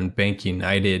implemented on Bank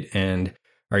United, and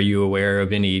are you aware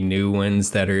of any new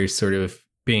ones that are sort of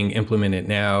being implemented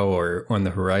now or on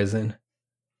the horizon?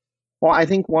 Well, I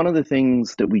think one of the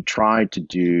things that we tried to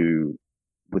do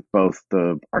with both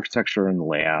the architecture and the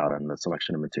layout and the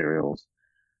selection of materials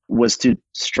was to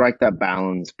strike that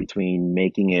balance between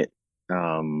making it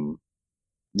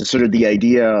the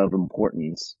idea of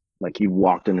importance, like you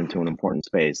walked into an important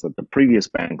space that the previous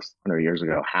banks 100 years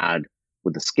ago had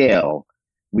with the scale.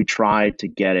 We tried to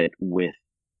get it with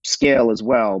scale as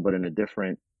well, but in a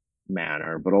different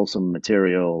manner, but also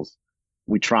materials.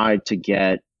 We tried to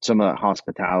get some of that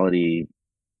hospitality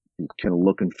kind of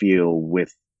look and feel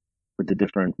with the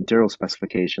different material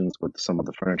specifications, with some of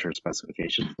the furniture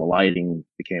specifications. The lighting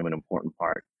became an important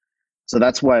part. So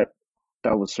that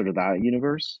was sort of that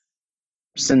universe.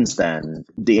 Since then,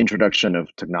 the introduction of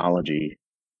technology,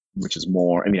 which is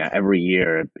more, every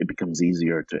year it becomes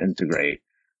easier to integrate.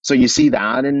 So you see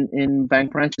that in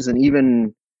bank branches, and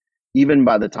even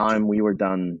by the time we were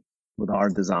done with our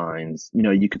designs,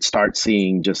 you could start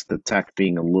seeing just the tech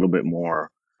being a little bit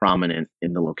more prominent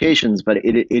in the locations. But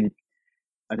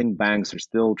I think banks are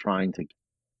still trying to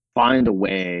find a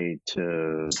way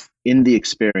to, in the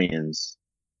experience,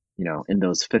 in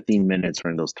those 15 minutes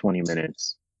or in those 20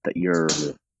 minutes that you're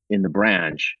in the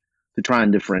branch, to try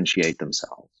and differentiate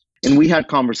themselves. And we had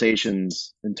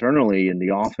conversations internally in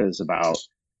the office about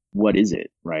what is it,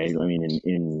 right?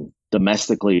 In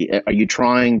domestically, are you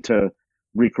trying to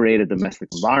recreate a domestic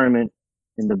environment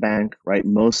in the bank, right?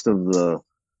 Most of the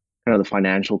kind of the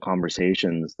financial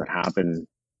conversations that happen,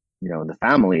 in the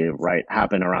family, right,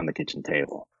 happen around the kitchen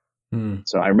table.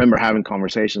 So I remember having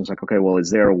conversations like, okay, well,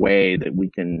 is there a way that we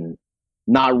can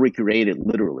not recreate it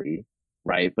literally,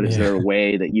 right? But is there a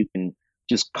way that you can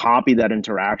just copy that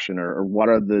interaction, or what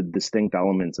are the distinct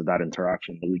elements of that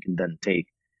interaction that we can then take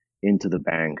into the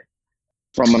bank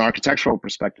from an architectural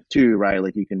perspective too, right?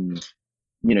 Like you can,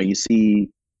 you see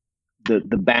the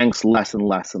banks less and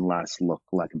less and less look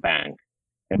like a bank,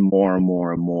 and more and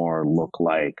more look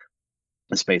like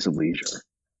a space of leisure.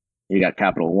 You got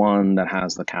Capital One that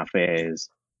has the cafes.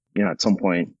 At some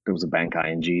point there was a Bank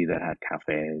ING that had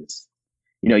cafes.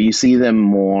 You see them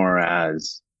more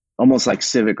as almost like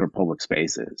civic or public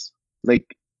spaces. Like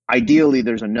ideally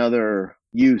there's another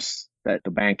use that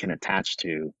the bank can attach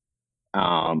to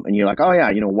And you're like, oh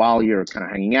yeah, while you're kind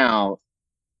of hanging out,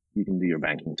 you can do your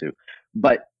banking too.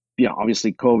 But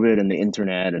obviously COVID and the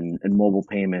internet and mobile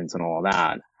payments and all of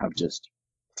that have just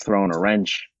thrown a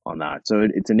wrench on that. So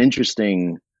it's an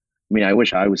interesting, I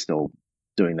wish I was still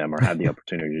doing them or had the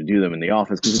opportunity to do them in the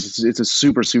office, because it's a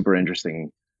super, super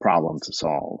interesting problem to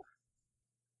solve.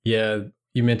 Yeah,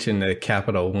 you mentioned the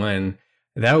Capital One.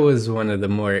 That was one of the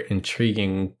more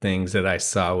intriguing things that I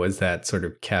saw, was that sort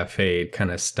of cafe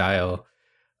kind of style.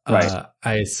 Right.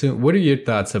 I assume, what are your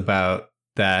thoughts about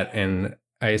that? And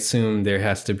I assume there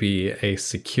has to be a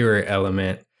secure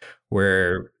element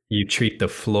where you treat the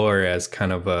floor as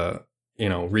kind of a,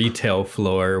 retail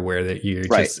floor where that you're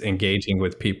just engaging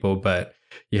with people, but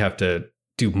you have to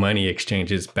do money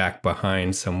exchanges back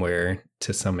behind somewhere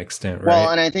to some extent, right?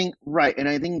 Well, and I think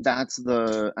that's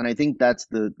the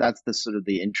sort of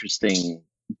the interesting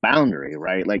boundary,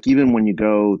 right? Like, even when you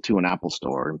go to an Apple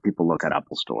store, and people look at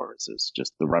Apple stores as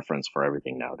just the reference for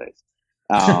everything nowadays.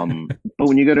 But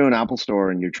when you go to an Apple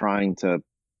store and you're trying to,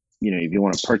 if you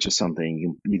want to purchase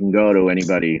something, you can go to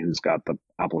anybody who's got the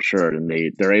Apple shirt, and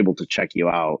they're able to check you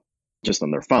out just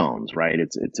on their phones, right?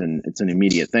 It's an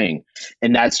immediate thing.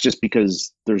 And that's just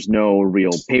because there's no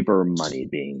real paper money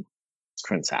being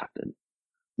transacted.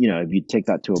 If you take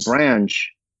that to a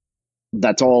branch,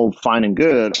 that's all fine and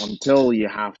good until you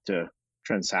have to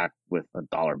transact with a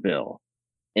dollar bill.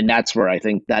 And that's where I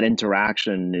think that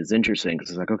interaction is interesting,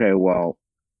 because it's like, okay, well,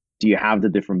 do you have the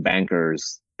different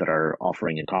bankers that are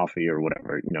offering you coffee or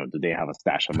whatever? Do they have a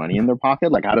stash of money in their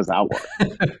pocket? Like, how does that work?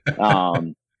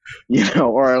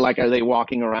 Or like, are they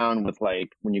walking around with,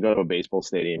 like, when you go to a baseball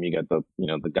stadium, you get the,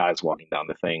 the guys walking down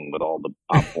the thing with all the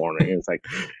popcorn, and it's like,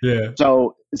 yeah.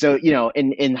 So,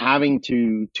 in having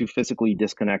to physically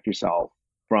disconnect yourself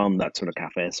from that sort of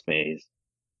cafe space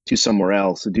to somewhere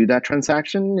else to do that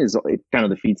transaction, it kind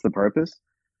of defeats the purpose.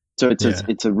 So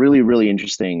it's a really, really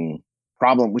interesting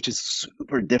problem, which is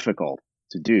super difficult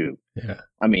to do. Yeah.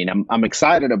 I'm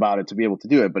excited about it to be able to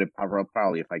do it, but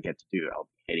probably if I get to do it, I'll be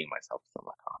hating myself. So I'm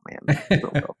like, oh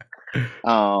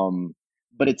man.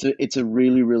 But it's a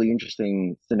really, really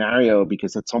interesting scenario,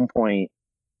 because at some point,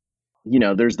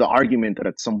 there's the argument that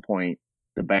at some point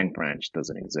the bank branch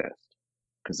doesn't exist,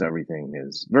 because everything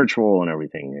is virtual and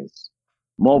everything is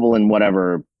mobile and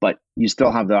whatever, but you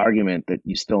still have the argument that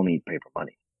you still need paper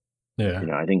money. Yeah.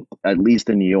 I think at least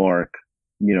in New York,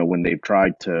 when they've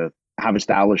tried to have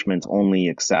establishments only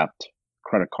accept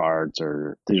credit cards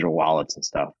or digital wallets and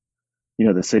stuff,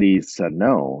 the city said,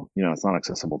 no, it's not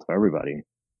accessible to everybody,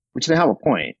 which they have a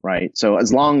point, right? So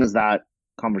as long as that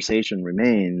conversation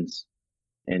remains,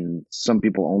 and some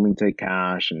people only take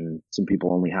cash and some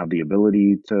people only have the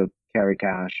ability to carry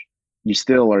cash, you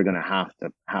still are going to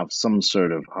have some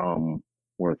sort of home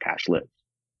where cash lives.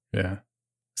 Yeah.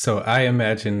 So I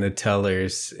imagine the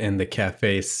tellers in the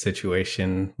cafe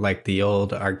situation like the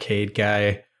old arcade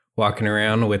guy walking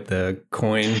around with the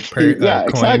coin.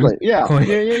 Exactly. Yeah.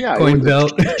 Coin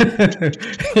belt.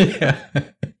 Yeah.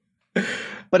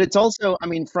 But it's also,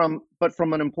 from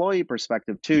an employee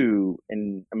perspective too,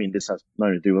 and this has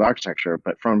nothing to do with architecture,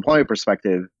 but from an employee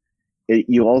perspective,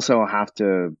 you also have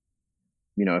to,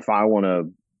 if I want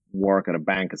to work at a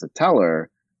bank as a teller,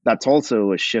 that's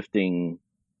also a shifting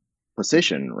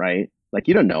position, right? Like,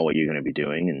 you don't know what you're going to be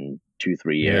doing in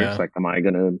 2-3 years. Yeah. Like, am I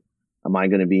going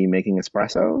to be making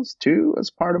espressos too as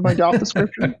part of my job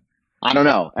description? I don't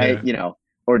know. Yeah.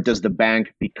 Or does the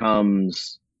bank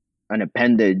becomes an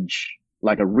appendage,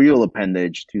 like a real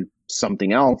appendage to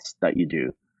something else that you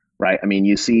do, right?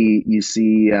 You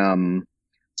see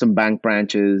some bank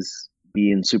branches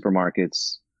be in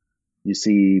supermarkets. You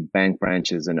see bank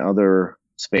branches in other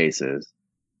spaces.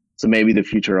 So maybe the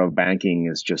future of banking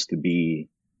is just to be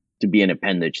an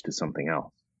appendage to something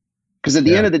else. Because at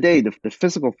the end of the day, the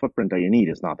physical footprint that you need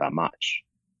is not that much.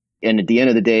 And at the end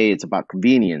of the day, it's about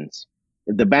convenience.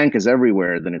 If the bank is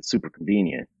everywhere, then it's super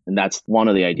convenient. And that's one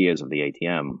of the ideas of the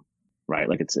ATM, right?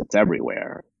 Like, it's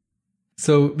everywhere.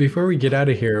 So before we get out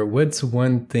of here, what's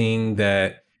one thing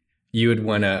that you would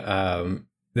want to,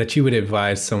 that you would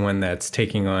advise someone that's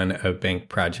taking on a bank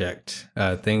project,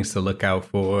 things to look out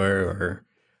for or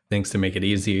things to make it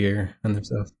easier on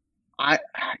themselves?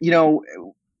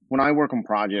 When I work on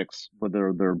projects,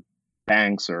 whether they're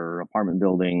banks or apartment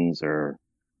buildings or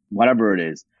whatever it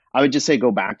is, I would just say go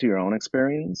back to your own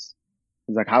experience.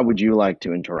 It's like, how would you like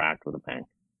to interact with a bank?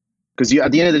 Because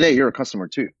at the end of the day, you're a customer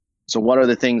too. So what are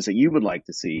the things that you would like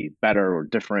to see better or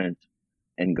different,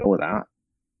 and go with that?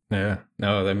 Yeah,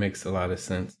 no, that makes a lot of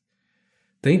sense.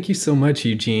 Thank you so much,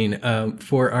 Eugene.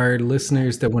 For our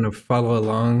listeners that want to follow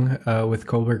along with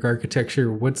Kohlberg Architecture,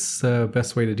 what's the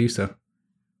best way to do so?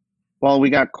 Well,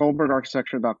 we got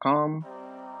KohlbergArchitecture.com.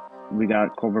 We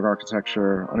got Kohlberg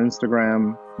Architecture on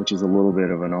Instagram, which is a little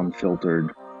bit of an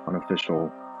unfiltered,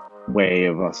 unofficial way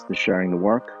of us to sharing the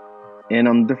work, and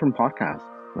on different podcasts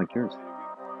like yours.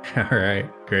 All right,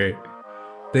 great.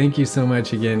 Thank you so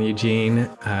much again, Eugene.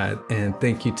 And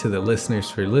thank you to the listeners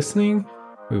for listening.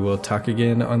 We will talk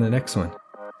again on the next one.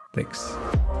 Thanks.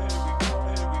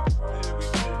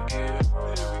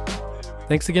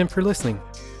 Thanks again for listening.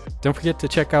 Don't forget to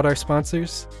check out our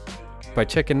sponsors. By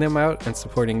checking them out and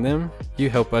supporting them, you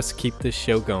help us keep this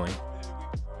show going.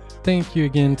 Thank you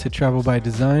again to Travel by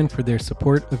Design for their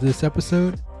support of this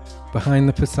episode. Behind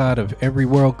the facade of every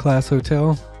world-class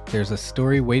hotel, there's a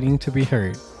story waiting to be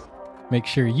heard. Make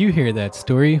sure you hear that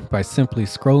story by simply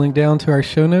scrolling down to our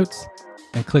show notes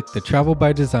and click the Travel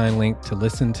by Design link to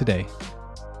listen today.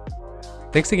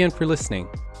 Thanks again for listening.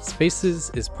 Spaces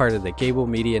is part of the Gable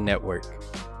Media Network.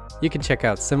 You can check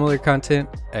out similar content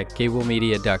at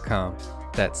gablemedia.com.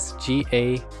 That's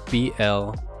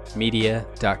GABL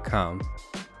media.com.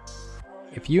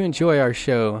 If you enjoy our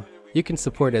show, you can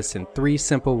support us in 3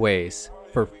 simple ways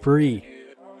for free.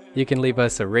 You can leave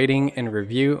us a rating and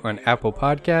review on Apple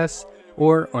Podcasts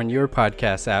or on your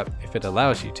podcast app if it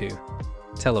allows you to.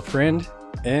 Tell a friend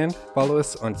and follow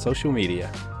us on social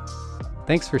media.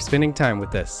 Thanks for spending time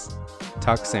with us.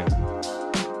 Talk soon.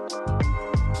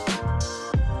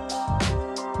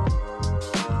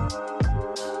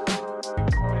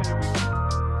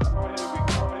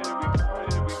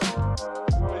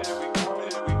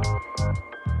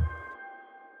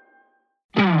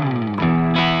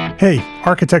 Hey,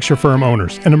 architecture firm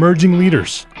owners and emerging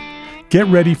leaders. Get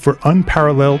ready for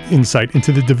unparalleled insight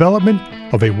into the development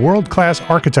of a world-class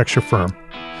architecture firm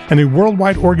and a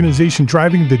worldwide organization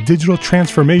driving the digital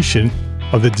transformation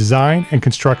of the design and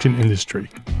construction industry.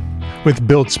 With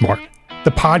Build Smart,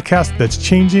 the podcast that's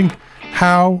changing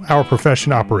how our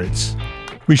profession operates.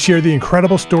 We share the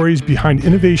incredible stories behind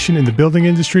innovation in the building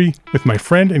industry with my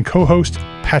friend and co-host,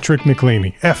 Patrick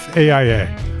McLeamy,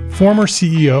 FAIA, former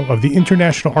CEO of the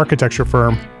international architecture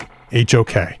firm,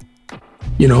 HOK.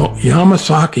 You know,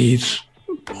 Yamasaki's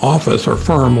office or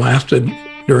firm lasted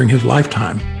during his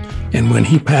lifetime. And when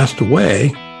he passed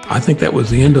away, I think that was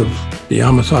the end of the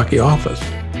Yamasaki office.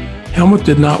 Helmut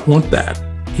did not want that.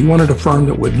 He wanted a firm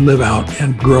that would live out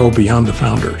and grow beyond the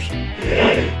founders.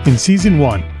 In Season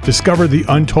 1, discover the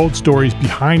untold stories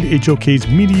behind HOK's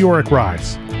meteoric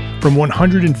rise, from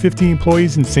 150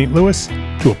 employees in St. Louis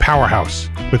to a powerhouse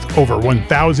with over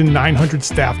 1,900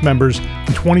 staff members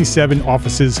and 27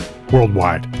 offices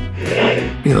worldwide.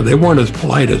 You know, they weren't as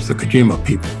polite as the Kojima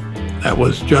people. That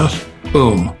was just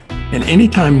boom. And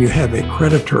anytime you have a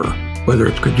creditor, whether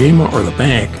it's Kojima or the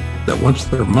bank, that wants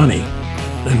their money,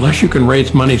 unless you can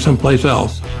raise money someplace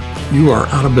else, you are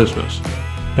out of business.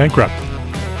 Bankrupt.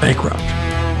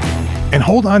 And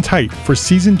hold on tight for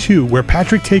Season 2, where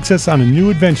Patrick takes us on a new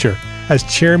adventure as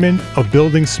chairman of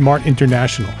Building Smart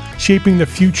International, shaping the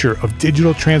future of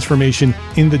digital transformation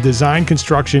in the design,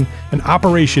 construction, and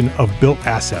operation of built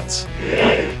assets.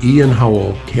 Ian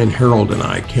Howell, Ken Harold, and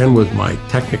I, Ken was my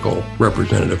technical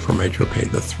representative from HOK.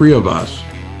 The 3 of us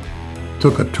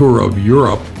took a tour of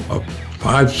Europe of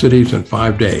 5 cities in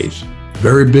 5 days.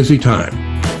 Very busy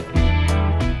time.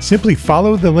 Simply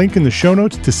follow the link in the show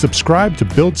notes to subscribe to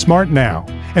Build Smart now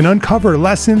and uncover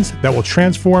lessons that will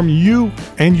transform you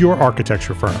and your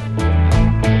architecture firm.